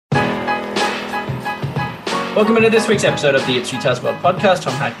Welcome into this week's episode of the It's Utah's World podcast.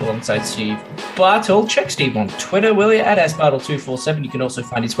 Tom Hackle alongside Steve Bartle. Check Steve on Twitter, will you? At sbartle247. You can also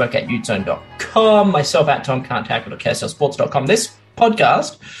find his work at utone.com. Myself at tomcantackle.kslsports.com. This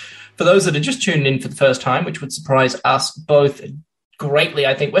podcast, for those that are just tuning in for the first time, which would surprise us both greatly,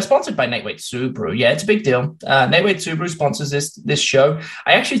 I think, we're sponsored by Nate Wade Subaru. Yeah, it's a big deal. Nate Wade Subaru sponsors this show.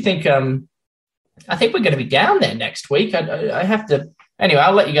 I actually think we're going to be down there next week. I have to. Anyway,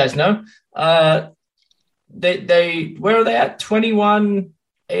 I'll let you guys know. They where are they at? 20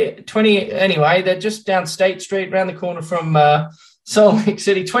 anyway, they're just down State Street around the corner from Salt Lake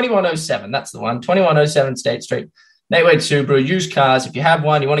City. 2107, that's the one. 2107 State Street. Nate Wade Subaru, used cars. If you have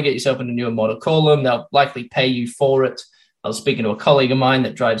one, you want to get yourself in a newer model, call them. They'll likely pay you for it. I was speaking to a colleague of mine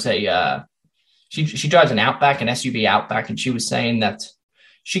that drives she drives an Outback, an SUV Outback, and she was saying that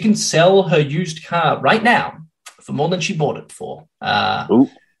she can sell her used car right now for more than she bought it for.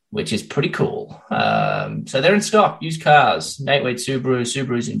 Which is pretty cool. So they're in stock, used cars, Nate Wade Subaru,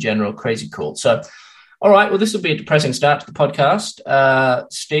 Subarus in general, crazy cool. So, all right, well, this will be a depressing start to the podcast.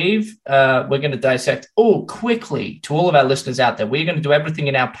 Steve, we're going to dissect, quickly to all of our listeners out there, we're going to do everything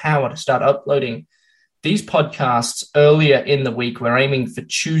in our power to start uploading these podcasts earlier in the week. We're aiming for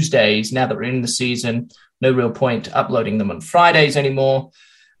Tuesdays now that we're in the season. No real point uploading them on Fridays anymore.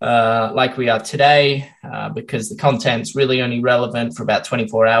 Like we are today, because the content's really only relevant for about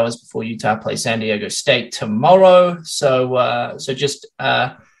 24 hours before Utah plays San Diego State tomorrow. So just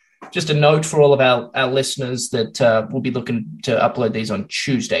a note for all of our listeners that we'll be looking to upload these on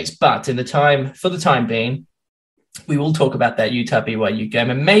Tuesdays. But for the time being, we will talk about that Utah BYU game,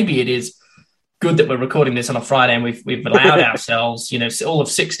 and maybe it is good that we're recording this on a Friday and we've allowed ourselves, all of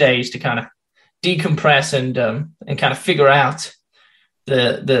 6 days to kind of decompress and kind of figure out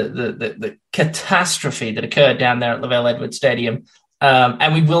the catastrophe that occurred down there at LaVell Edwards Stadium.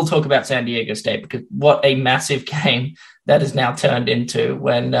 And we will talk about San Diego State, because what a massive game that has now turned into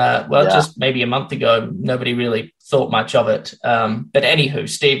when, just maybe a month ago, nobody really thought much of it. But anywho,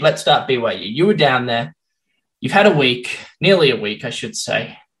 Steve, let's start BYU. You were down there. You've had nearly a week, I should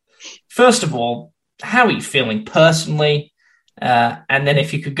say. First of all, how are you feeling personally? And then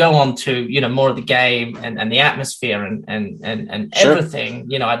if you could go on to, more of the game and the atmosphere and Sure.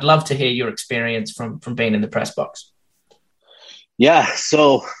 everything, I'd love to hear your experience from being in the press box. Yeah.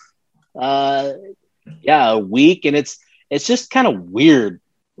 So, a week, and it's just kind of weird,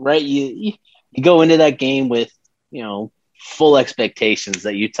 right? You go into that game with, full expectations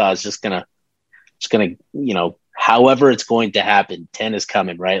that Utah is just gonna, however it's going to happen, 10 is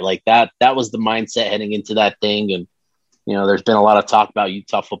coming, right? Like that was the mindset heading into that thing. And, there's been a lot of talk about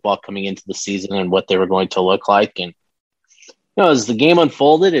Utah football coming into the season and what they were going to look like. And, as the game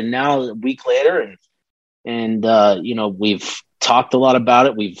unfolded, and now a week later, and we've talked a lot about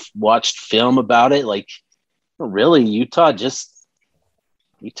it. We've watched film about it. Like, really, Utah just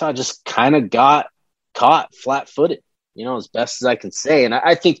kind of got caught flat-footed, as best as I can say. And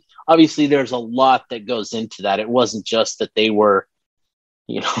I think, obviously, there's a lot that goes into that. It wasn't just that they were,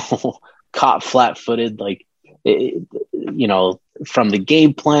 caught flat-footed, like, from the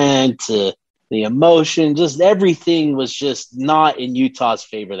game plan to the emotion, just everything was just not in Utah's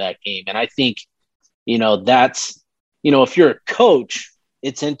favor that game. And I think, that's, if you're a coach,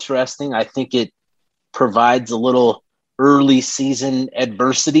 it's interesting. I think it provides a little early season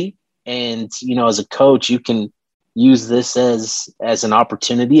adversity. And, as a coach, you can use this as an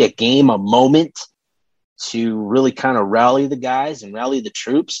opportunity, a game, a moment to really kind of rally the guys and rally the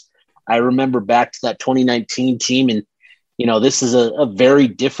troops. I remember back to that 2019 team, and, this is a very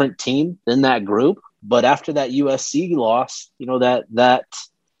different team than that group. But after that USC loss, that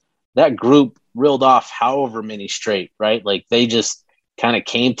group reeled off however many straight, right? Like they just kind of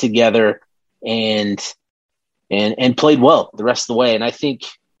came together and played well the rest of the way. And I think,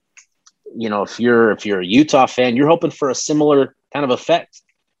 if you're a Utah fan, you're hoping for a similar kind of effect.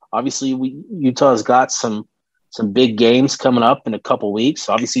 Obviously, Utah's got some big games coming up in a couple weeks.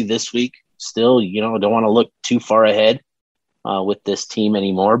 Obviously, this week still, don't want to look too far ahead with this team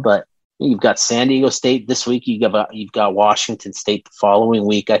anymore. But you've got San Diego State this week. You've got Washington State the following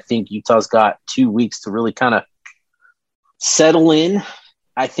week. I think Utah's got 2 weeks to really kind of settle in.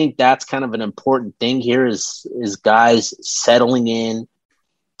 I think that's kind of an important thing here is guys settling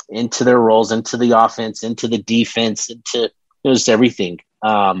into their roles, into the offense, into the defense, into just everything.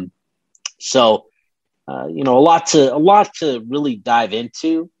 So. A lot to really dive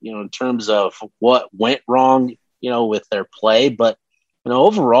into, in terms of what went wrong, with their play. But,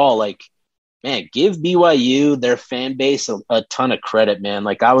 overall, like, man, give BYU, their fan base, a ton of credit, man.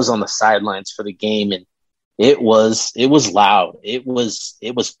 Like, I was on the sidelines for the game, and it was loud. It was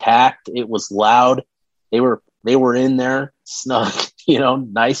packed. It was loud. they were in there snug,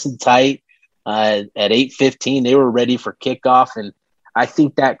 nice and tight. At 8:15, they were ready for kickoff, and I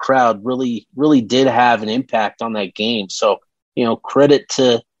think that crowd really, really did have an impact on that game. So, credit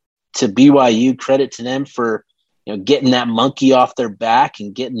to BYU, credit to them for getting that monkey off their back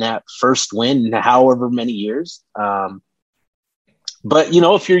and getting that first win in however many years. But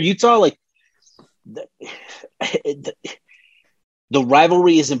if you're Utah, like the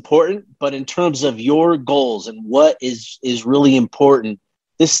rivalry is important, but in terms of your goals and what is really important,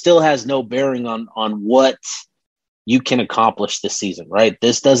 this still has no bearing on what you can accomplish this season, right?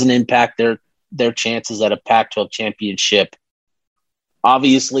 This doesn't impact their chances at a Pac-12 championship.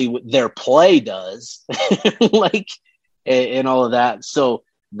 Obviously, their play does, and all of that. So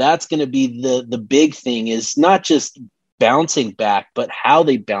that's going to be the big thing, is not just bouncing back, but how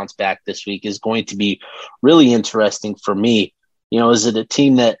they bounce back this week is going to be really interesting for me. Is it a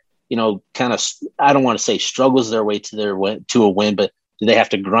team that, kind of, I don't want to say struggles their way to a win, but do they have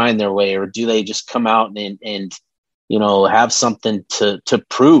to grind their way, or do they just come out and have something to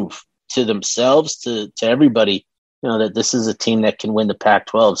prove to themselves, to everybody, that this is a team that can win the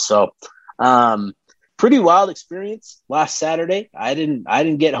Pac-12. So, pretty wild experience last Saturday. I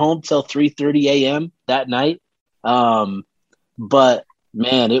didn't get home till 3:30 a.m. that night. But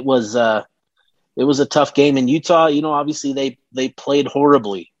man, it was a tough game in Utah. Obviously they played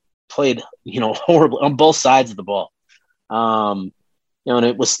horribly on both sides of the ball. And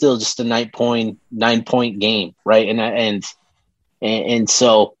it was still just a 9-point game, right? And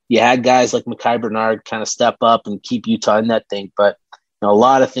so you had guys like Mekhi Bernard kind of step up and keep Utah in that thing, but a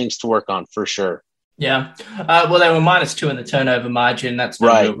lot of things to work on for sure. Yeah. Well, they were -2 in the turnover margin. That's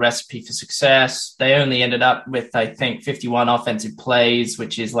not a real recipe for success. They only ended up with, I think, 51 offensive plays,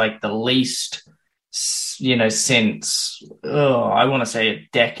 which is like the least, since, I want to say a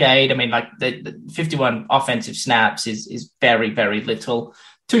decade. I mean, like the 51 offensive snaps is very, very little.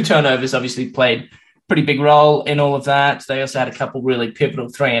 2 turnovers obviously played pretty big role in all of that. They also had a couple really pivotal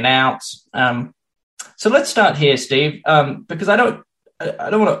 3 and outs. So let's start here, Steve, because I don't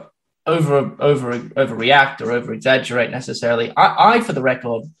want to overreact or over exaggerate necessarily. I, for the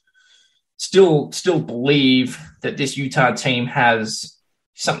record, still believe that this Utah team has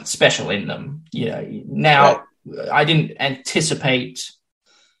something special in them. Now I didn't anticipate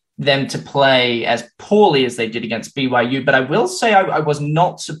them to play as poorly as they did against BYU, but I will say I was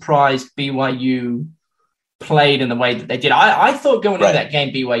not surprised BYU played in the way that they did. I thought going into that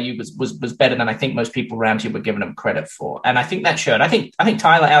game, BYU was better than I think most people around here were giving them credit for. And I think that showed. I think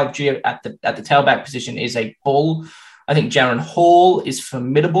Tyler Allgeier at the tailback position is a bull. I think Jaron Hall is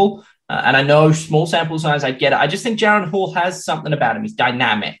formidable. And I know small sample size, I get it. I just think Jaron Hall has something about him. He's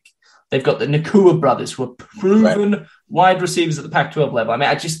dynamic. They've got the Nakua brothers, who are proven wide receivers at the Pac-12 level. I mean,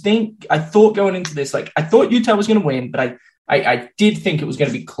 I thought going into this, I thought Utah was going to win, but I did think it was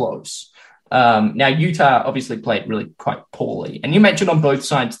going to be close. Now, Utah obviously played really quite poorly. And you mentioned on both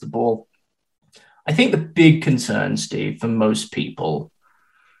sides of the ball, I think the big concern, Steve, for most people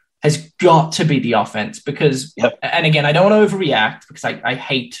has got to be the offense because, and again, I don't want to overreact because I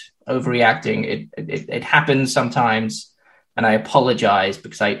hate overreacting. It happens sometimes, and I apologize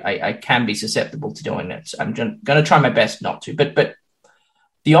because I can be susceptible to doing it. I'm going to try my best not to. But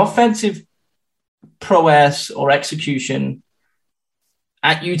the offensive prowess or execution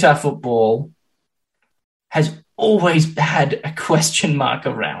at Utah football has always had a question mark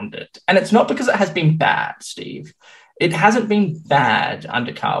around it. And it's not because it has been bad, Steve. It hasn't been bad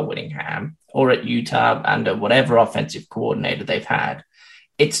under Kyle Whittingham or at Utah under whatever offensive coordinator they've had.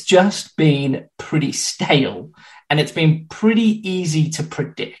 It's just been pretty stale, and it's been pretty easy to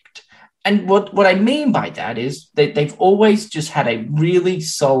predict. And what I mean by that is that they've always just had a really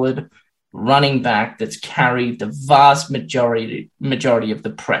solid running back that's carried the vast majority of the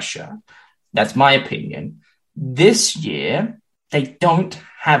pressure. That's my opinion. This year, they don't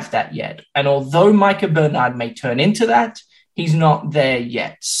have that yet. And although Micah Bernard may turn into that, he's not there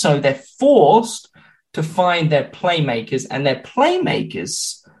yet. So they're forced to find their playmakers, and their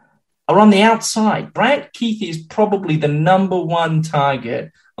playmakers are on the outside. Bryant Keith is probably the number one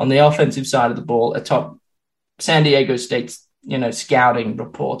target on the offensive side of the ball atop San Diego State's scouting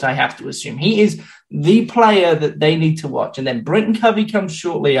report. I have to assume he is the player that they need to watch. And then Brenton Covey comes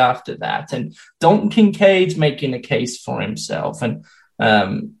shortly after that. And Dalton Kincaid's making a case for himself. And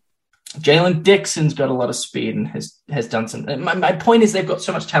Jalen Dixon's got a lot of speed and has done some. My point is they've got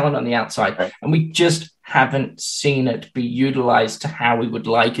so much talent on the outside, and we just haven't seen it be utilized to how we would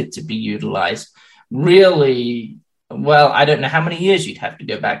like it to be utilized. Really, well, I don't know how many years you'd have to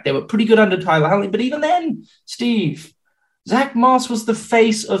go back. They were pretty good under Tyler Huntley, but even then, Steve, Zach Moss was the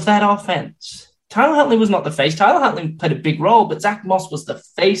face of that offense. Tyler Huntley was not the face. Tyler Huntley played a big role, but Zach Moss was the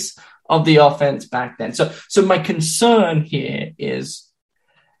face of the offense back then. So my concern here is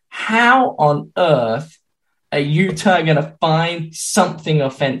how on earth are Utah going to find something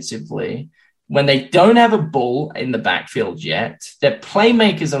offensively when they don't have a ball in the backfield yet? Their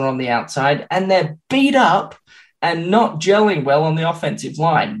playmakers are on the outside and they're beat up and not gelling well on the offensive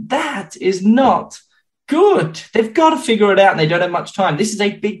line. That is not good. They've got to figure it out, and they don't have much time. This is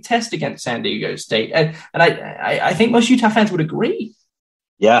a big test against San Diego State, and I think most Utah fans would agree.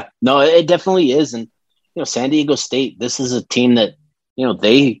 Yeah, no, it definitely is. And San Diego State, this is a team that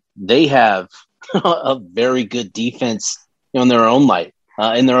they have a very good defense in their own right,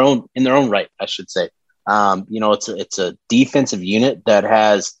 in their own right, I should say. It's a defensive unit that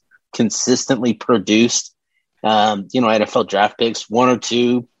has consistently produced NFL draft picks, 1 or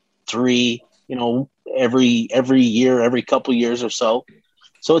 2, 3, every year, every couple years or so.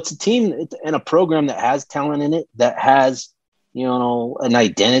 So it's a team and a program that has talent in it, that has, an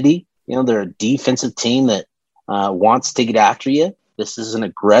identity. They're a defensive team that wants to get after you. This is an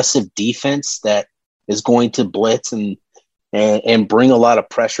aggressive defense that is going to blitz and bring a lot of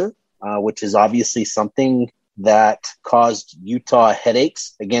pressure, which is obviously something that caused Utah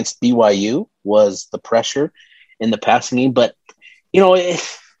headaches against BYU, was the pressure in the passing game. But,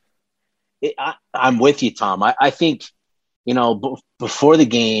 I'm with you, Tom. I think, before the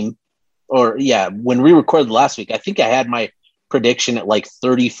game, when we recorded last week, I think I had my prediction at like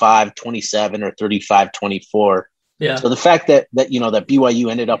 35-27 or 35-24. Yeah. So the fact that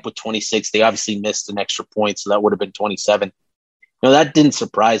BYU ended up with 26, they obviously missed an extra point, so that would have been 27. That didn't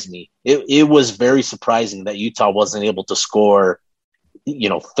surprise me. It was very surprising that Utah wasn't able to score,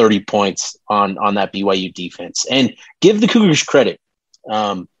 30 points on that BYU defense. And give the Cougars credit.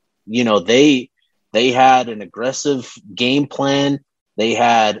 They had an aggressive game plan. They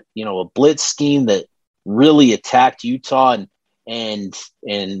had, a blitz scheme that really attacked Utah and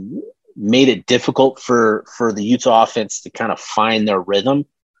made it difficult for the Utah offense to kind of find their rhythm.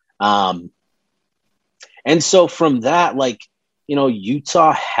 And so from that,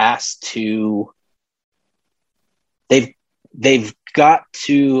 Utah has to, they've got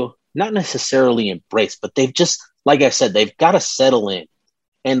to not necessarily embrace, but they've just, like I said, they've got to settle in.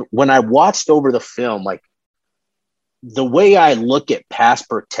 And when I watched over the film, the way I look at pass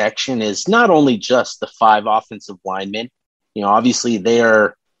protection is not only just the 5 offensive linemen. Obviously they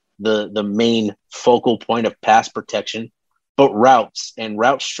are the main focal point of pass protection, but routes and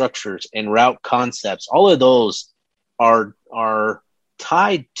route structures and route concepts, all of those are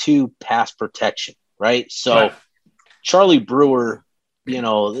tied to pass protection, right? So right. Charlie Brewer,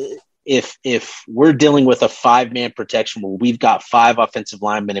 if we're dealing with a 5-man protection where we've got 5 offensive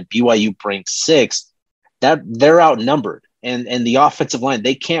linemen and BYU brings 6, that they're outnumbered, and the offensive line,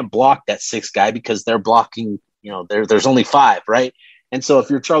 they can't block that 6th guy because they're blocking, there's only 5, right? And so if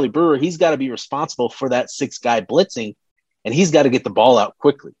you're Charlie Brewer, he's got to be responsible for that 6th guy blitzing, and he's got to get the ball out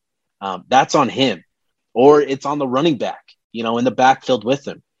quickly. That's on him, or it's on the running back, in the backfield with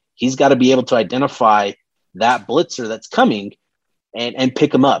him. He's got to be able to identify that blitzer that's coming and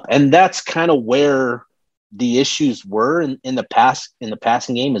pick him up. And that's kind of where the issues were in the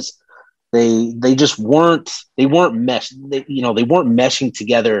passing game, is they just weren't meshed. They weren't meshing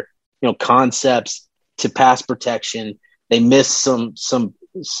together, concepts to pass protection. They missed some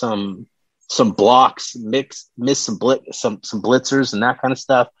blocks, missed some blitzers and that kind of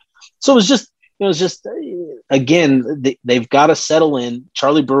stuff. So it was just again, they've got to settle in.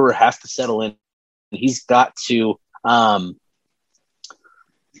 Charlie Brewer has to settle in. He's got to,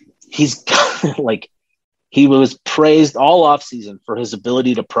 he was praised all offseason for his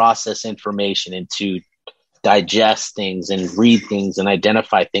ability to process information and to digest things and read things and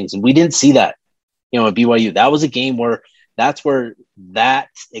identify things. And we didn't see that, at BYU. That was a game where that's where that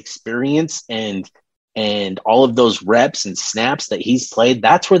experience and all of those reps and snaps that he's played,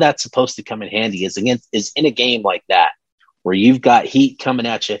 that's where that's supposed to come in handy, is in a game like that, where you've got heat coming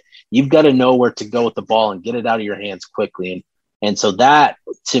at you. You've got to know where to go with the ball and get it out of your hands quickly. And so that,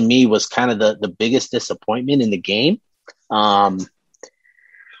 to me, was kind of the biggest disappointment in the game.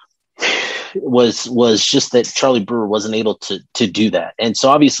 Was just that Charlie Brewer wasn't able to do that. And so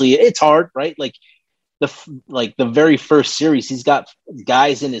obviously it's hard, right? The very first series, he's got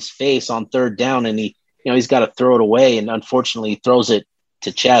guys in his face on 3rd down, and he's got to throw it away. And unfortunately he throws it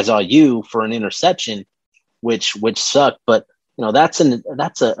to Chaz Ayu for an interception, which sucked. But that's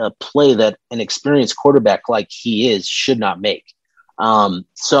a play that an experienced quarterback like he is should not make. How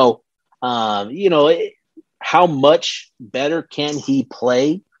much better can he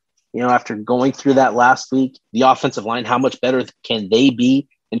play? After going through that last week, the offensive line, how much better can they be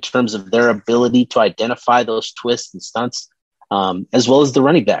in terms of their ability to identify those twists and stunts, as well as the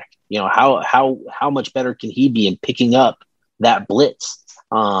running back. How much better can he be in picking up that blitz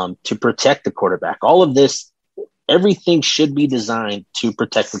to protect the quarterback? All of this, everything should be designed to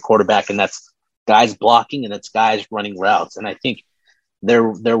protect the quarterback, and that's guys blocking and that's guys running routes. And I think there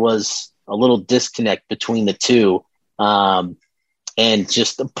was a little disconnect between the two, and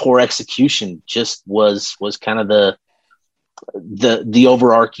just the poor execution just was kind of the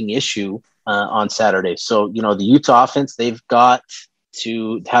overarching issue on Saturday. So, the Utah offense, they've got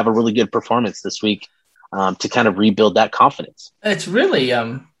to have a really good performance this week to kind of rebuild that confidence. It's really,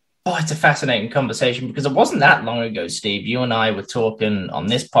 it's a fascinating conversation because it wasn't that long ago, Steve, you and I were talking on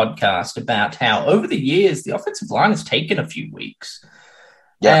this podcast about how over the years, the offensive line has taken a few weeks.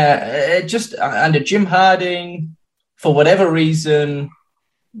 Yeah. Just under Jim Harding, for whatever reason,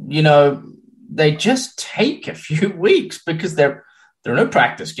 they just take a few weeks because there are no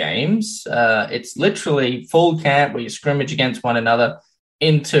practice games. It's literally full camp where you scrimmage against one another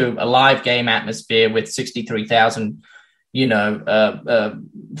into a live game atmosphere with 63,000,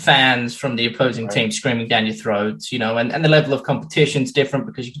 fans from the opposing team screaming down your throats, and the level of competition is different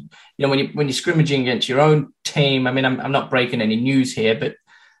because, when you're scrimmaging against your own team, I mean, I'm not breaking any news here, but,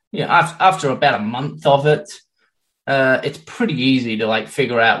 after about a month of it, it's pretty easy to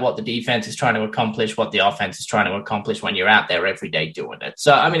figure out what the defense is trying to accomplish, what the offense is trying to accomplish when you're out there every day doing it.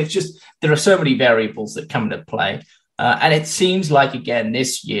 So, I mean, it's just, there are so many variables that come into play. And it seems like, again,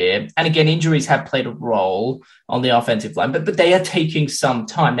 this year, and again, injuries have played a role on the offensive line, but they are taking some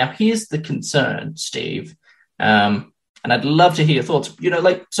time. Now, here's the concern, Steve, and I'd love to hear your thoughts.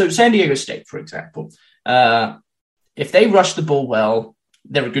 So San Diego State, for example, if they rush the ball well,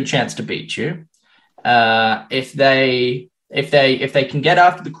 they're a good chance to beat you. If they can get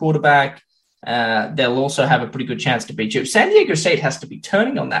after the quarterback, they'll also have a pretty good chance to beat you. San Diego State has to be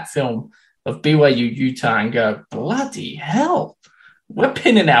turning on that film of BYU Utah and go, bloody hell, we're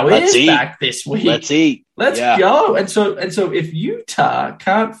pinning our ears back this week. Let's go. And so if Utah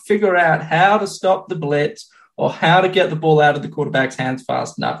can't figure out how to stop the blitz or how to get the ball out of the quarterback's hands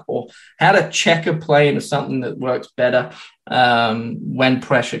fast enough or how to check a play into something that works better when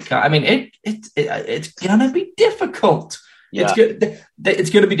pressure comes, I mean, it's going to be difficult. Yeah.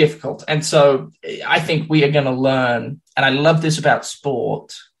 It's going to be difficult. And so I think we are going to learn, and I love this about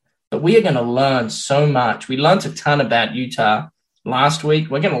sport, but we are going to learn so much. We learned a ton about Utah last week.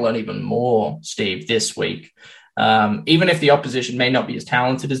 We're going to learn even more, Steve, this week. Even if the opposition may not be as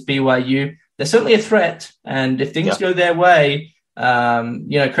talented as BYU, they're certainly a threat. And if things go their way,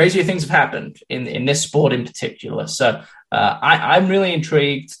 crazier things have happened in this sport in particular. So I'm really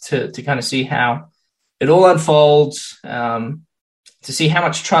intrigued to kind of see how it all unfolds, to see how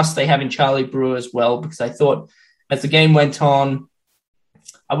much trust they have in Charlie Brewer as well, because I thought as the game went on,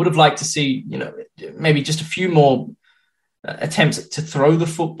 I would have liked to see, maybe just a few more attempts to throw the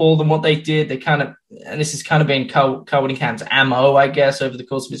football than what they did. They kind of, and this has kind of been Kyle Whittingham's ammo, I guess, over the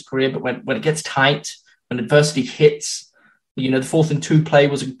course of his career. But when it gets tight, when adversity hits, the 4th and 2 play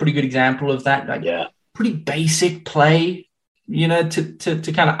was a pretty good example of that. Pretty basic play,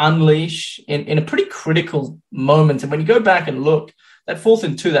 to kind of unleash in a pretty critical moment. And when you go back and look, that 4th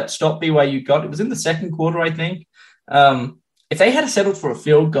and 2, that stop BYU got, it was in the second quarter, I think. If they had settled for a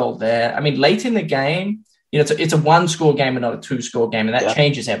field goal there, I mean, late in the game, it's a 1-score game and not a 2-score game, and that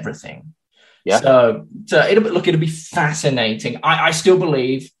changes everything. Yeah. So it'll be fascinating. I still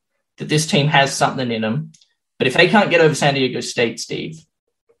believe that this team has something in them, but if they can't get over San Diego State, Steve,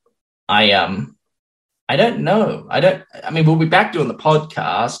 I don't know. I mean, we'll be back doing the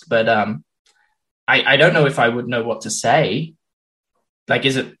podcast, but I don't know if I would know what to say.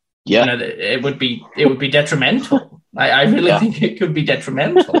 Is it? Yeah. It would be detrimental. I really think it could be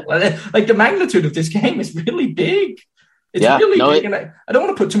detrimental. The magnitude of this game is really big. It's really big. And I don't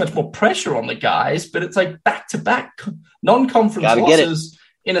want to put too much more pressure on the guys, but it's back-to-back non-conference losses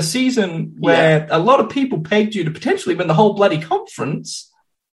in a season where a lot of people pegged you to potentially win the whole bloody conference.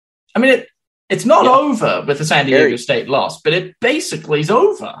 I mean, it's not over with the San Diego State loss, but it basically is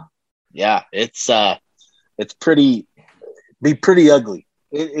over. Yeah, it's pretty ugly.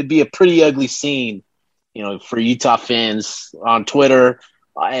 It'd be a pretty ugly scene, for Utah fans on Twitter,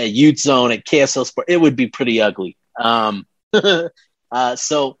 at Ute Zone, at KSL Sport. It would be pretty ugly. I'm with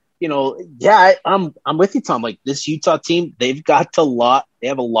you, Tom. This Utah team, they have a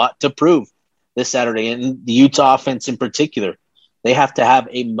lot to prove this Saturday, and the Utah offense in particular, they have to have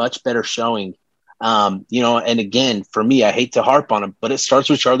a much better showing. And again, for me, I hate to harp on him, but it starts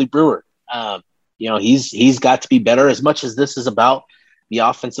with Charlie Brewer. He's got to be better as much as this is about the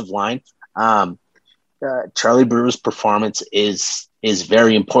offensive line. Charlie Brewer's performance is is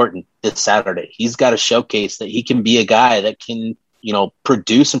very important this Saturday. He's got to showcase that he can be a guy that can,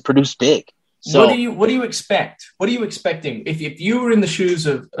 produce and produce big. So what do you expect? What are you expecting? If you were in the shoes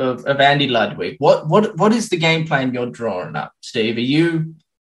of Andy Ludwig, what is the game plan you're drawing up, Steve?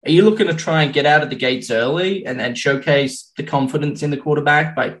 Are you looking to try and get out of the gates early and showcase the confidence in the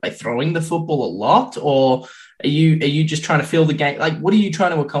quarterback by throwing the football a lot? Or are you just trying to fill the game? Like, what are you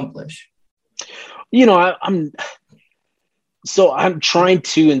trying to accomplish? I'm trying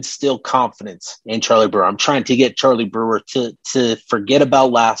to instill confidence in Charlie Brewer. I'm trying to get Charlie Brewer to forget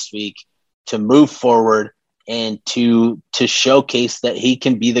about last week, to move forward, and to showcase that he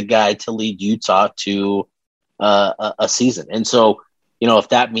can be the guy to lead Utah to a season. And so, if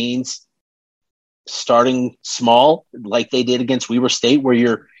that means starting small, like they did against Weber State,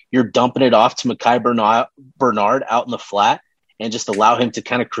 where you're dumping it off to Mekhi Bernard out in the flat and just allow him to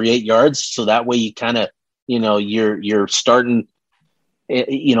kind of create yards, so that way you kind of, you're starting,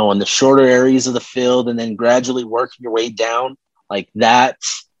 in the shorter areas of the field and then gradually working your way down like that.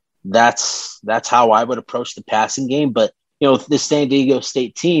 That's how I would approach the passing game. But, the San Diego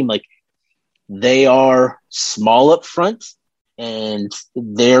State team, like, they are small up front and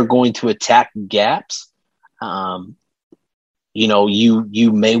they're going to attack gaps. You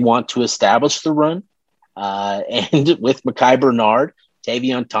may want to establish the run. And with Mekhi Bernard,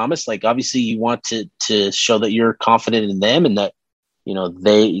 Tavion Thomas, like, obviously you want to show that you're confident in them and that,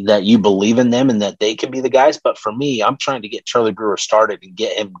 that you believe in them and that they can be the guys. But for me, I'm trying to get Charlie Brewer started and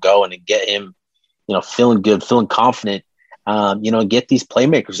get him going and get him, feeling good, feeling confident, and get these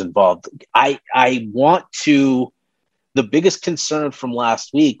playmakers involved. The biggest concern from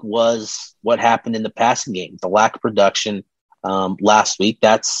last week was what happened in the passing game, the lack of production last week.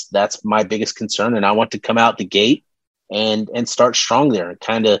 That's my biggest concern. And I want to come out the gate and start strong there and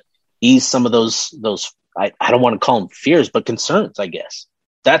kind of ease some of those I don't want to call them fears, but concerns, I guess.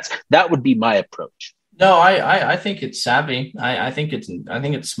 That would be my approach. No, I think it's savvy. I think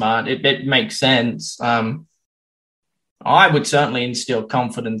it's smart. It makes sense. I would certainly instill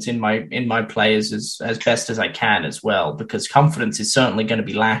confidence in my players as best as I can as well, because confidence is certainly going to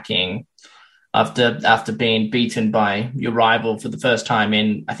be lacking after being beaten by your rival for the first time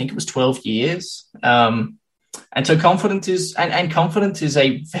in, I think it was 12 years. And so confidence is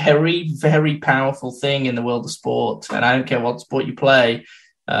a very, very powerful thing in the world of sport. And I don't care what sport you play.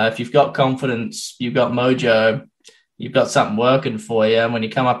 If you've got confidence, you've got mojo, you've got something working for you. And when you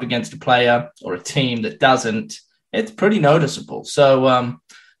come up against a player or a team that doesn't, it's pretty noticeable. So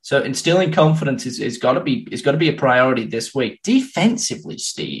instilling confidence is got to be a priority this week. Defensively,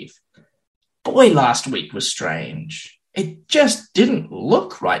 Steve, boy, last week was strange. It just didn't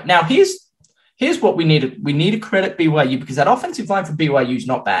look right. Now, here's what we need. We need to credit BYU, because that offensive line for BYU is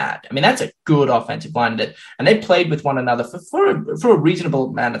not bad. I mean, that's a good offensive line, and they played with one another for a reasonable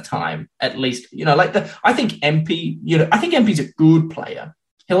amount of time, at least. I think MP's a good player.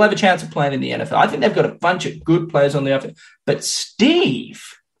 He'll have a chance of playing in the NFL. I think they've got a bunch of good players on the offense. But Steve,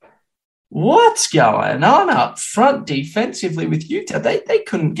 what's going on up front defensively with Utah? They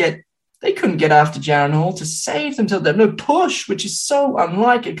couldn't get after Jaron Hall to save themselves. They have no push, which is so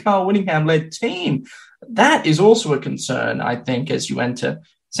unlike a Carl Whittingham-led team. That is also a concern, I think, as you enter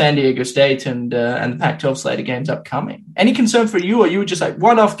San Diego State and the Pac-12 slate of games upcoming. Any concern for you, or you were just like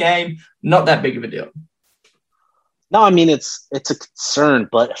one-off game, not that big of a deal? No, I mean, it's a concern,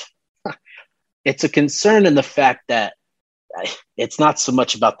 but it's a concern in the fact that it's not so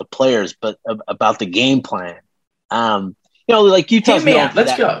much about the players, but about the game plan. Like Utah's known.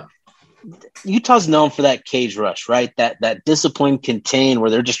 Let's go. Utah's known for that cage rush, right? That discipline contain where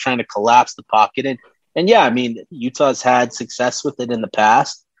they're just trying to collapse the pocket. And yeah, I mean, Utah's had success with it in the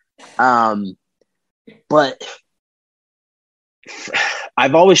past. But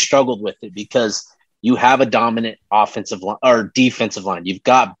I've always struggled with it because you have a dominant offensive line or defensive line. You've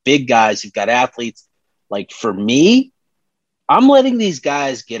got big guys, you've got athletes. Like, for me, I'm letting these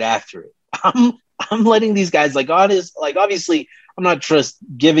guys get after it. I'm letting these guys, obviously I'm not just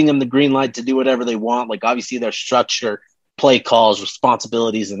giving them the green light to do whatever they want. Like, obviously there's structure, play calls,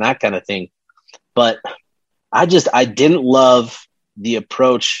 responsibilities, and that kind of thing. But I didn't love the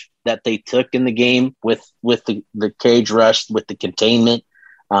approach that they took in the game with the cage rush, with the containment.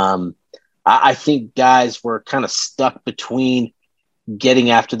 I think guys were kind of stuck between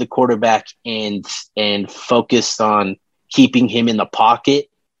getting after the quarterback and focused on keeping him in the pocket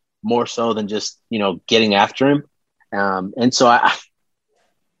more so than just, getting after him. And so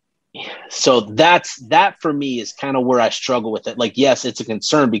that for me is kind of where I struggle with it. Like, yes, it's a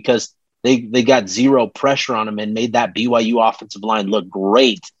concern because they got zero pressure on him and made that BYU offensive line look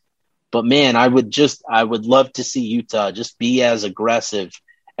great. But man, I would love to see Utah just be as aggressive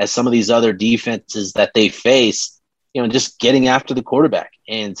as some of these other defenses that they face, just getting after the quarterback.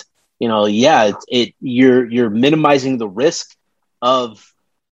 And, you're minimizing the risk of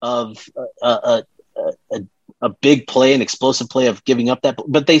a big play, an explosive play of giving up that,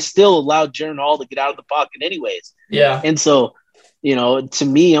 but they still allowed Jaren Hall to get out of the pocket anyways. Yeah. And so, to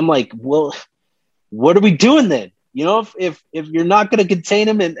me, I'm like, well, what are we doing then? If you're not going to contain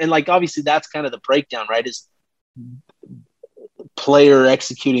him, and like, obviously that's kind of the breakdown, right? Is player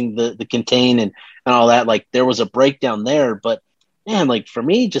executing the contain and all that. Like, there was a breakdown there, but man, like, for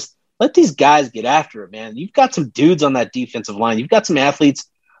me, just let these guys get after it, man. You've got some dudes on that defensive line. You've got some athletes.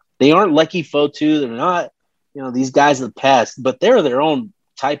 They aren't Lecky Fotu. They're not, these guys of the past, but they're their own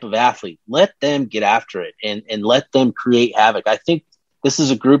type of athlete. Let them get after it and let them create havoc. I think this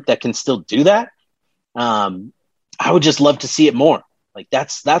is a group that can still do that. I would just love to see it more. Like,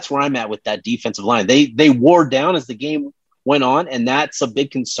 that's where I'm at with that defensive line. They wore down as the game went on, and that's a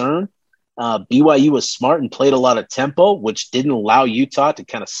big concern. BYU was smart and played a lot of tempo, which didn't allow Utah to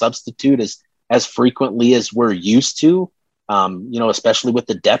kind of substitute as frequently as we're used to, especially with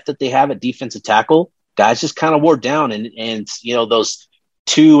the depth that they have at defensive tackle. Guys just kind of wore down, and those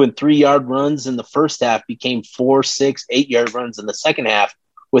 2 and 3 yard runs in the first half became 4, 6, 8 yard runs in the second half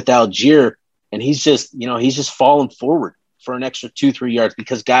with Algier. And he's just falling forward for an extra 2-3 yards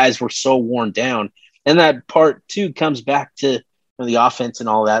because guys were so worn down. And that part too comes back to the offense and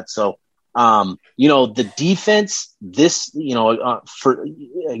all that. So, the defense, for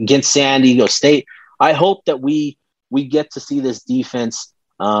against San Diego State, I hope that we get to see this defense,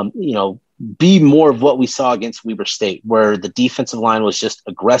 be more of what we saw against Weber State, where the defensive line was just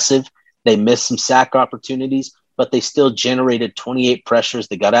aggressive. They missed some sack opportunities, but they still generated 28 pressures.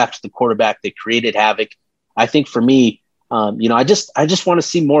 They got after the quarterback. They created havoc. I think for me, I just want to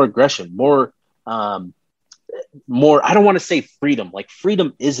see more aggression, more. I don't want to say freedom. Like,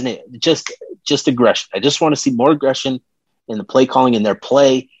 freedom isn't it? Just aggression. I just want to see more aggression in the play calling, in their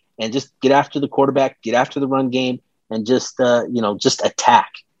play, and just get after the quarterback, get after the run game, and just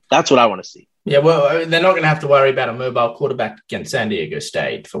attack. That's what I want to see. Yeah, well, they're not going to have to worry about a mobile quarterback against San Diego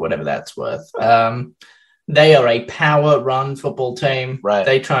State for whatever that's worth. They are a power run football team. Right.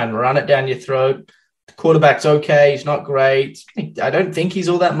 They try and run it down your throat. The quarterback's okay. He's not great. I don't think he's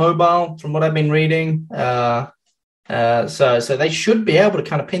all that mobile from what I've been reading. So they should be able to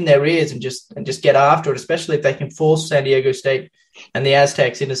kind of pin their ears and just get after it, especially if they can force San Diego State and the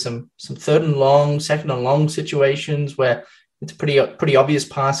Aztecs into some third and long, second and long situations where it's pretty obvious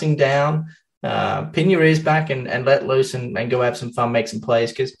passing down. Pin your ears back and let loose and go have some fun, make some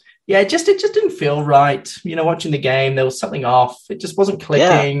plays. Because, yeah, it just didn't feel right. Watching the game, there was something off. It just wasn't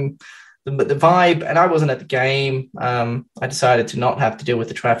clicking. Yeah. The vibe, and I wasn't at the game. I decided to not have to deal with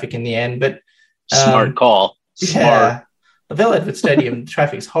the traffic in the end. But smart call. Smart. Yeah, the Bell Edward Stadium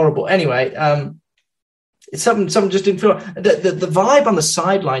traffic is horrible. Anyway, it's something just didn't feel the vibe on the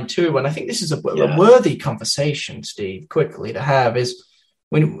sideline too. And I think this is a worthy conversation, Steve, quickly to have is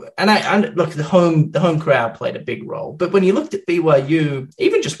when and look, the home crowd played a big role. But when you looked at BYU,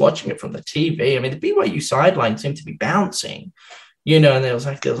 even just watching it from the TV, I mean, the BYU sideline seemed to be bouncing, and there was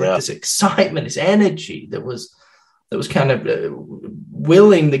like this excitement, this energy that was kind of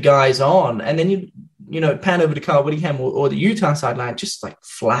willing the guys on, and then you pan over to Kyle Whittingham or the Utah sideline, just like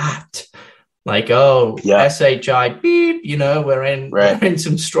flat. Like, SHI beep, we're in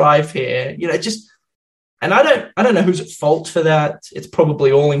some strife here, and I don't know who's at fault for that. It's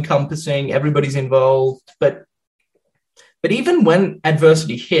probably all encompassing. Everybody's involved, but even when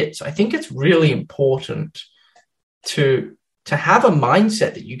adversity hits, I think it's really important to have a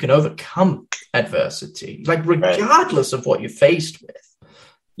mindset that you can overcome adversity, like regardless of what you're faced with,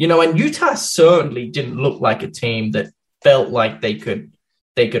 and Utah certainly didn't look like a team that felt like they could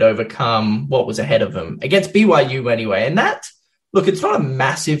overcome what was ahead of them against BYU anyway. And that, look, it's not a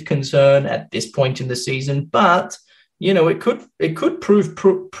massive concern at this point in the season, but it could prove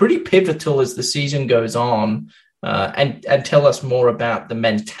pretty pivotal as the season goes on, and tell us more about the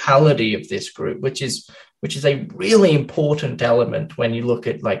mentality of this group, which is a really important element when you look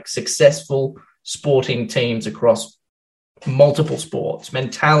at like successful sporting teams across multiple sports.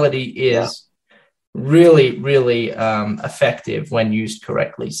 Mentality is really, really effective when used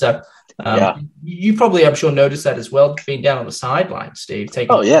correctly. So you probably, I'm sure, noticed that as well, being down on the sideline, Steve.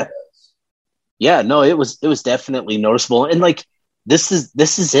 No, it was definitely noticeable. And like, this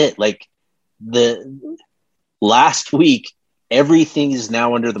is it. Like, the last week, everything is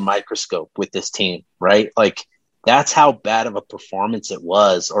now under the microscope with this team, right? Like, that's how bad of a performance it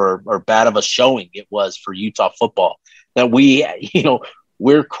was, or bad of a showing it was for Utah football, that we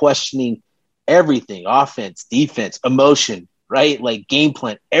we're questioning everything, offense, defense, emotion, right? Like game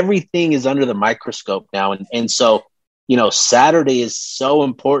plan, everything is under the microscope now. And so, Saturday is so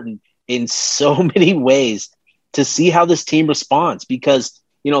important in so many ways to see how this team responds, because,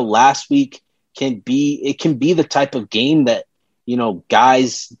 last week can be the type of game that,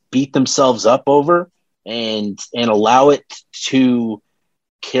 guys beat themselves up over and allow it to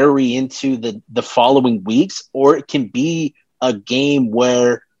carry into the following weeks, or it can be a game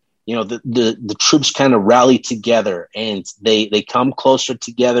where, the troops kind of rally together and they come closer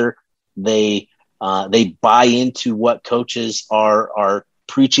together. They buy into what coaches are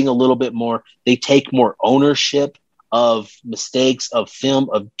preaching a little bit more. They take more ownership of mistakes, of film,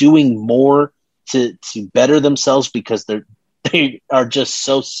 of doing more to better themselves, because they are just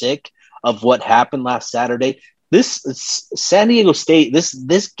so sick of what happened last Saturday. This San Diego State,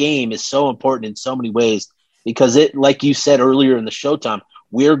 this game is so important in so many ways, because it, like you said earlier in the showtime,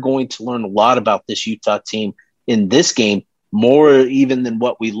 we're going to learn a lot about this Utah team in this game, more even than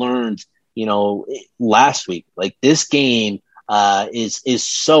what we learned, last week. Like, this game is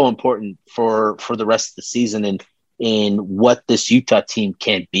so important for the rest of the season and in what this Utah team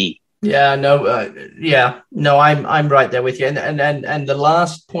can be. I'm right there with you. And the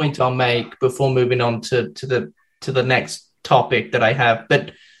last point I'll make before moving on to the next topic that I have,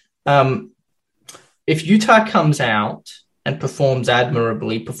 but if Utah comes out and performs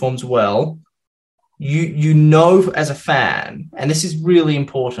admirably, performs well, you as a fan, and this is really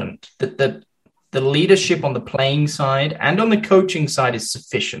important, that the leadership on the playing side and on the coaching side is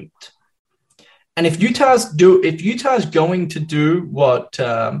sufficient. And if Utah's going to do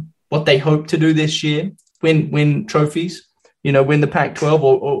what they hope to do this year, win trophies, win the Pac-12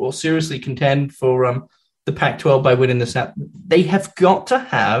 or seriously contend for the Pac-12 by winning the snap, they have got to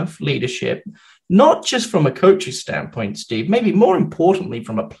have leadership, not just from a coach's standpoint, Steve, maybe more importantly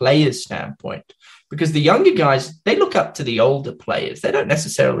from a player's standpoint, because the younger guys, they look up to the older players. They don't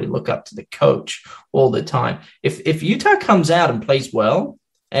necessarily look up to the coach all the time. If Utah comes out and plays well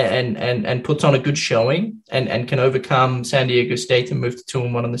and puts on a good showing and can overcome San Diego State and move to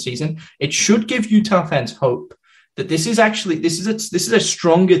 2-1 on the season, it should give Utah fans hope that this is a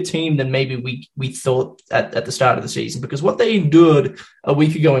stronger team than maybe we thought at the start of the season, because what they endured a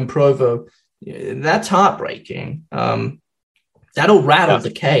week ago in Provo, that's heartbreaking. That'll rattle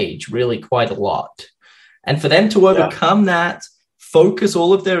the cage really quite a lot. And for them to overcome that, focus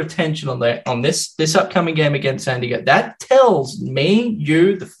all of their attention on this upcoming game against San Diego, that tells me,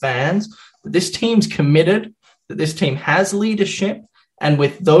 you, the fans, that this team's committed, that this team has leadership. And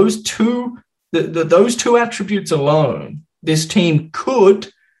with those two attributes alone, this team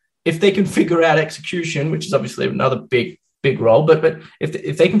could, if they can figure out execution, which is obviously another big role, but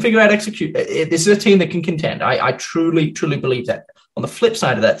if they can figure out execute, this is a team that can contend. I truly believe that. On the flip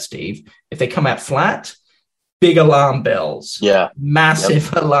side of that, Steve, if they come out flat, big alarm bells,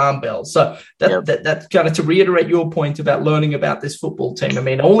 massive alarm bells. So that's kind of to reiterate your point about learning about this football team. I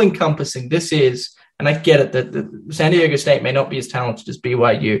mean, all encompassing this is, and I get it that the San Diego State may not be as talented as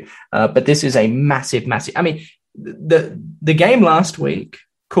BYU, but this is a massive. I mean, the game last week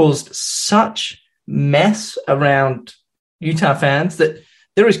caused such mess around Utah fans that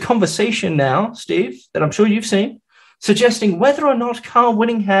there is conversation now, Steve, that I'm sure you've seen, suggesting whether or not Carl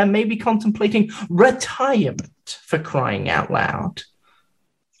Whittingham may be contemplating retirement, for crying out loud.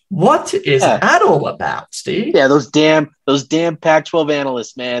 What is that all about, Steve? Yeah, those damn Pac-12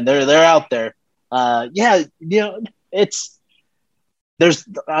 analysts, man, they're out there. There's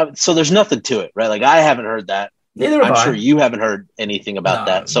nothing to it, right? Like, I haven't heard that. Neither have I. I'm sure you haven't heard anything about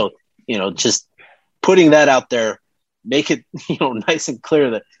that. So, just putting that out there, make it, nice and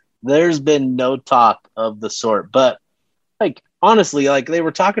clear that there's been no talk of the sort. But, like, honestly, like, they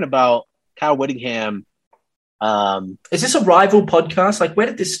were talking about Kyle Whittingham. Is this a rival podcast? Like, where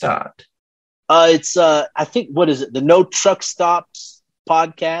did this start? It's I think, what is it? The No Truck Stops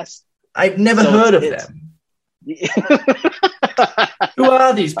podcast. I've never heard of them. Who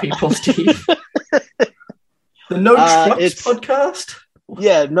are these people, Steve? The No Trucks podcast?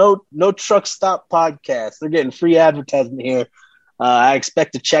 Yeah, no Truck Stop podcast. They're getting free advertisement here. I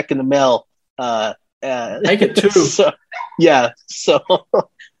expect a check in the mail. Make it two.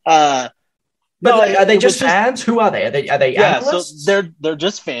 But are they just fans? Who are they? Are they analysts? So they're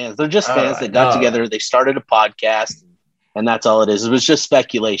just fans. They're just fans that got together. They started a podcast, and that's all it is. It was just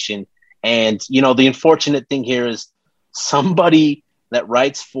speculation. And, the unfortunate thing here is somebody that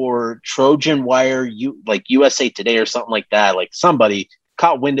writes for Trojan Wire, like USA Today or something like that, like somebody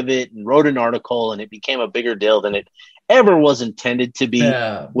caught wind of it and wrote an article, and it became a bigger deal than it ever was intended to be,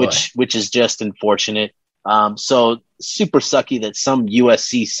 which is just unfortunate. So super sucky that some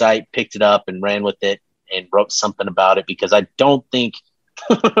USC site picked it up and ran with it and wrote something about it, because I don't think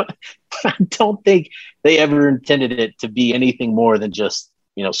I don't think they ever intended it to be anything more than just,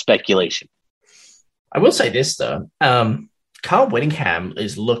 speculation. I will say this though. Carl Whittingham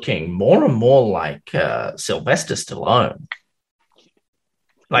is looking more and more like Sylvester Stallone.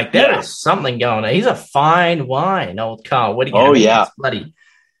 Like there is something going on. He's a fine wine, old Carl Whittingham. Oh yeah,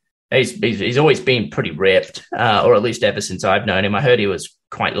 he's always been pretty ripped, or at least ever since I've known him. I heard he was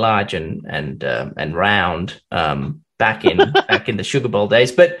quite large and round back in the Sugar Bowl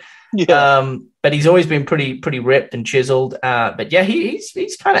days, but he's always been pretty ripped and chiseled. But yeah,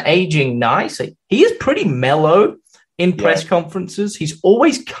 he's kind of aging nice. He is pretty mellow in press conferences. He's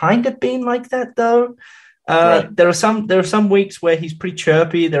always kind of been like that, though. Right. There are some weeks where he's pretty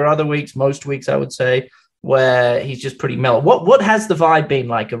chirpy. There are other weeks, most weeks, I would say, where he's just pretty mellow. What has the vibe been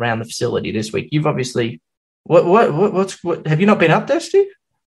like around the facility this week? You've obviously what have you not been up there, Steve?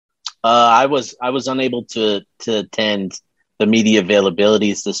 I was unable to attend the media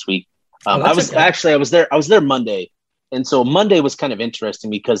availabilities this week. I was there Monday, and so Monday was kind of interesting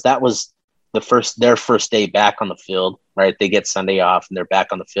because that was their first day back on the field. Right, they get Sunday off and they're back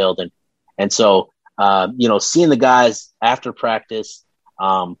on the field, and so seeing the guys after practice,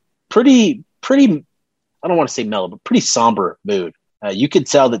 pretty. I don't want to say mellow, but pretty somber mood. You could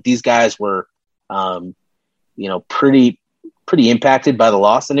tell that these guys were, pretty impacted by the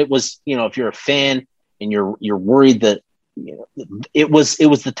loss. And it was, if you're a fan and you're worried that, it was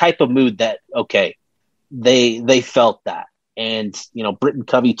the type of mood that, okay, they felt that. And, Britton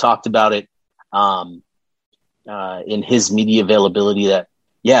Covey talked about it in his media availability that,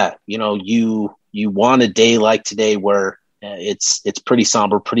 you want a day like today where it's pretty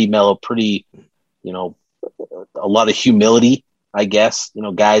somber, pretty mellow, pretty, a lot of humility, I guess,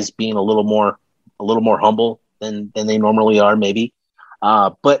 guys being a little more humble than they normally are, maybe.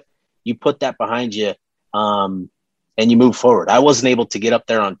 But you put that behind you, and you move forward. I wasn't able to get up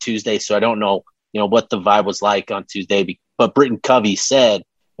there on Tuesday, so I don't know, what the vibe was like on Tuesday. But Britton Covey said,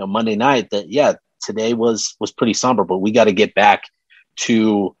 Monday night that, today was pretty somber, but we got to get back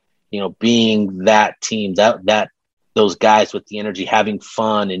to, being that team, that those guys with the energy, having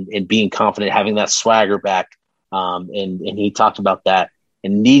fun and being confident, having that swagger back. And he talked about that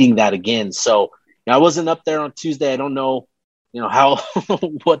and needing that again. So I wasn't up there on Tuesday. I don't know, how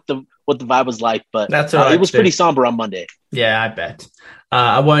what the vibe was like, but that's all right, it was pretty somber on Monday. Yeah, I bet.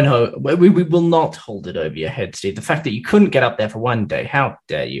 I won't we will not hold it over your head, Steve. The fact that you couldn't get up there for one day, how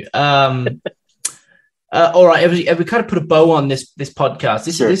dare you? All right, have we kind of put a bow on this podcast?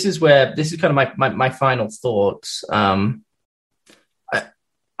 This is kind of my final thoughts. I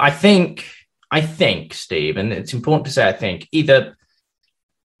think, Steve, and it's important to say, I think either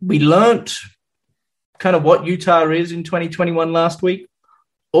we learnt kind of what Utah is in 2021 last week,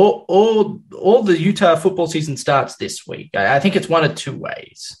 or the Utah football season starts this week. I think it's one of two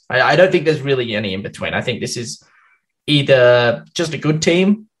ways. I don't think there's really any in between. I think this is either just a good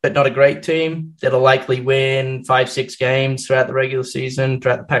team, but not a great team that'll likely win 5-6 games throughout the regular season,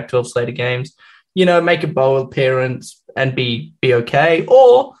 throughout the Pac-12 slate of games, make a bowl appearance and be okay.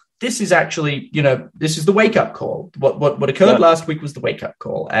 Or this is actually, this is the wake-up call. What occurred last week was the wake-up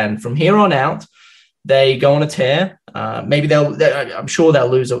call. And from here on out, they go on a tear. Maybe I'm sure they'll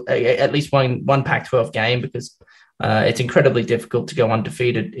lose at least one Pac-12 game because it's incredibly difficult to go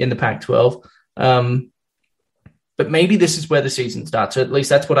undefeated in the Pac-12. But maybe this is where the season starts. So at least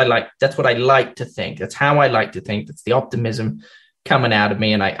that's what I like. That's what I like to think. That's how I like to think. That's the optimism coming out of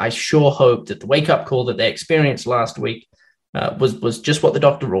me. And I sure hope that the wake-up call that they experienced last week was just what the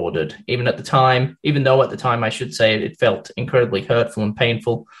doctor ordered. Even though at the time I should say it felt incredibly hurtful and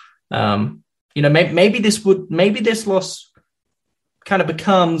painful. Maybe this loss kind of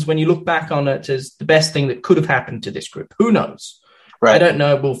becomes, when you look back on it, as the best thing that could have happened to this group. Who knows? Right. I don't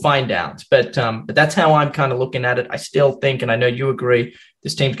know. We'll find out. But that's how I'm kind of looking at it. I still think, and I know you agree,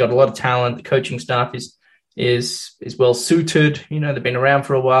 this team's got a lot of talent. The coaching staff is well suited. They've been around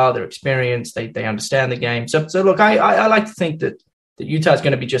for a while. They're experienced. They understand the game. So look, I like to think that Utah's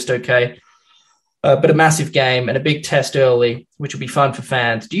going to be just okay. But a massive game and a big test early, which will be fun for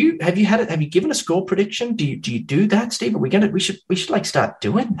fans. Have you given a score prediction? Do you do that, Steve? We should like start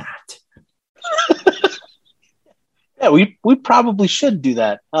doing that. Yeah, we probably should do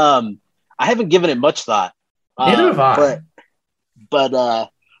that. I haven't given it much thought. Neither have I.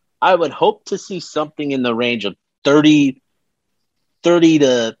 But I would hope to see something in the range of 30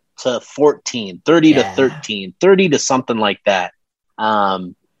 to 14, 30 to 13, 30 to something like that.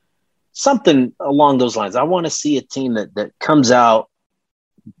 Something along those lines. I want to see a team that comes out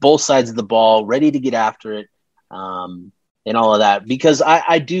both sides of the ball, ready to get after it, and all of that. Because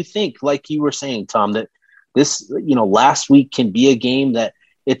I do think, like you were saying, Tom, that this, last week can be a game that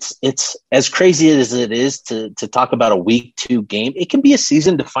it's as crazy as it is to talk about a week 2 game. It can be a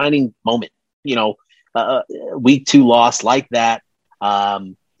season defining moment, week 2 loss like that.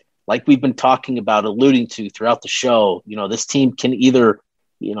 Like we've been talking about, alluding to throughout the show, this team can either,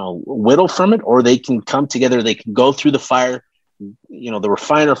 whittle from it, or they can come together. They can go through the fire, the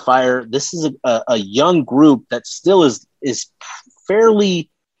refiner fire. This is a young group that still is fairly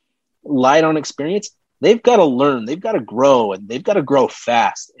light on experience. They've got to learn, they've got to grow, and they've got to grow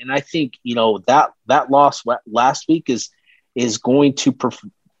fast. And I think, that loss last week is going to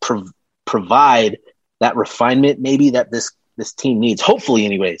provide that refinement maybe that this team needs, hopefully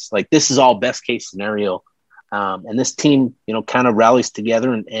anyways. Like, this is all best case scenario. And this team, kind of rallies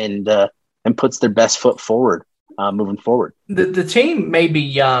together and puts their best foot forward moving forward. The team may be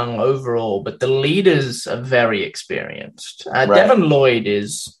young overall, but the leaders are very experienced. Right. Devin Lloyd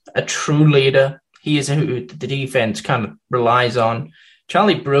is a true leader. He is who the defense kind of relies on.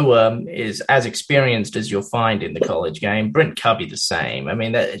 Charlie Brewer is as experienced as you'll find in the college game. Brent Covey the same. I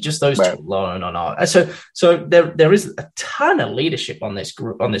mean, just those two alone on our. So there is a ton of leadership on this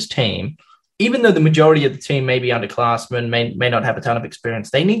group, on this team. Even though the majority of the team may be underclassmen, may not have a ton of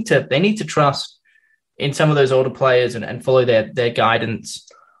experience, they need to trust in some of those older players and follow their guidance.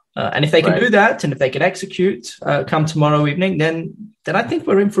 And if they can do that, and if they can execute come tomorrow evening, then I think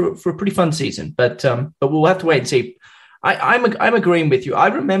we're in for a pretty fun season. But we'll have to wait and see. I'm agreeing with you. I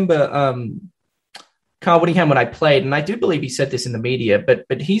remember Carl Whittingham when I played, and I do believe he said this in the media.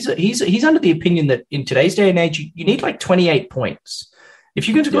 But he's under the opinion that in today's day and age, you need like 28 points. If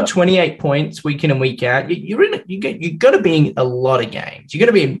you're going to score 28 points week in and week out, you're going to be in a lot of games. You're going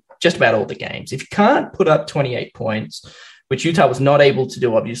to be in just about all the games. If you can't put up 28 points, which Utah was not able to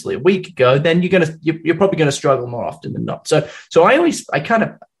do, obviously, a week ago, then you're probably going to struggle more often than not. So I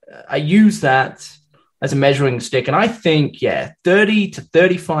use that as a measuring stick, and I think 30 to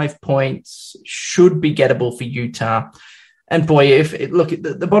 35 points should be gettable for Utah. And boy,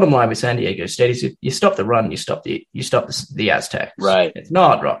 the bottom line with San Diego State is you stop the run, you stop the Aztecs. Right, it's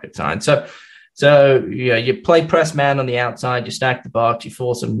not rocket science. So you play press man on the outside, you stack the box, you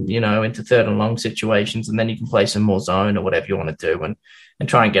force them, into third and long situations, and then you can play some more zone or whatever you want to do and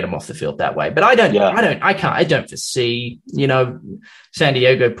try and get them off the field that way. But I don't foresee, San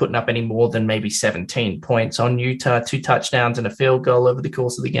Diego putting up any more than maybe 17 points on Utah, 2 touchdowns and a field goal over the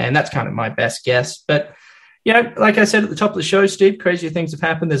course of the game. That's kind of my best guess. But, like I said at the top of the show, Steve, crazier things have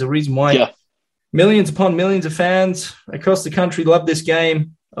happened. There's a reason why millions upon millions of fans across the country love this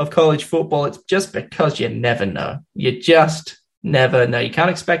game of college football. It's just because you never know. You just never know. You can't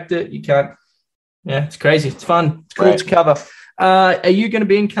expect it. You can't. Yeah, it's crazy. It's fun. It's cool to cover. Are you going to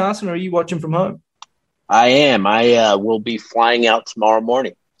be in Carson, or are you watching from home? I am. I will be flying out tomorrow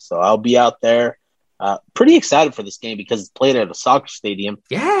morning. So I'll be out there. Pretty excited for this game because it's played at a soccer stadium.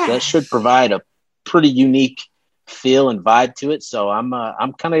 Yeah. So that should provide a pretty unique feel and vibe to it. So I'm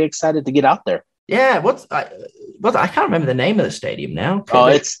kind of excited to get out there. Yeah, I can't remember the name of the stadium now.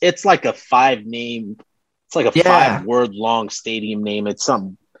 It's like a 5-word long stadium name. It's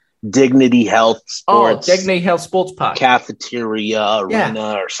some Dignity Health Sports. Dignity Health Sports Park. Cafeteria,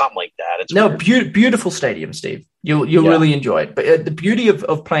 arena, or something like that. It's beautiful stadium, Steve. You'll really enjoy it. But the beauty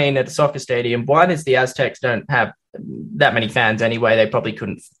of playing at a soccer stadium, one is the Aztecs don't have that many fans anyway. They probably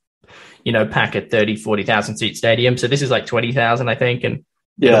couldn't, pack a 30, 40,000 seat stadium. So this is like 20,000, I think, and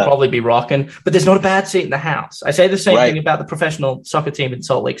it'll probably be rocking, but there's not a bad seat in the house. I say the same thing about the professional soccer team in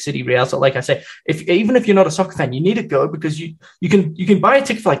Salt Lake City, Real Salt Lake. I say, even if you're not a soccer fan, you need to go because you can buy a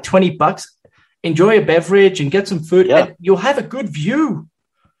ticket for like $20, enjoy a beverage and get some food, and you'll have a good view.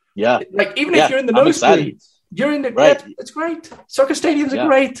 Yeah, like even if you're in the nosebleeds, you're in the it's great. Soccer stadiums are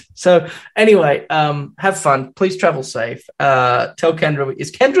great. So anyway, have fun. Please travel safe. Tell Kendra,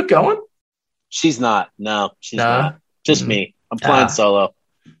 is Kendra going? She's not. No, she's not. Just me. I'm flying solo.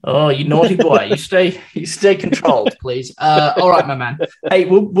 Oh, you naughty boy! You stay controlled, please. All right, my man. Hey,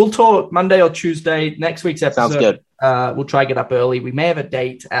 we'll talk Monday or Tuesday next week's episode. Sounds good. We'll try to get up early. We may have a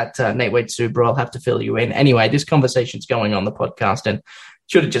date at Nate Wade Subaru. I'll have to fill you in. Anyway, this conversation's going on the podcast and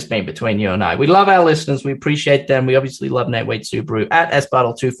should have just been between you and I. We love our listeners. We appreciate them. We obviously love Nate Wade Subaru at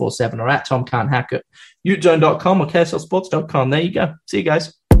sbartle247 or at Tom Can't Hack it, utezone.com or KSLSports.com. There you go. See you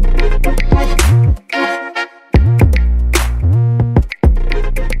guys.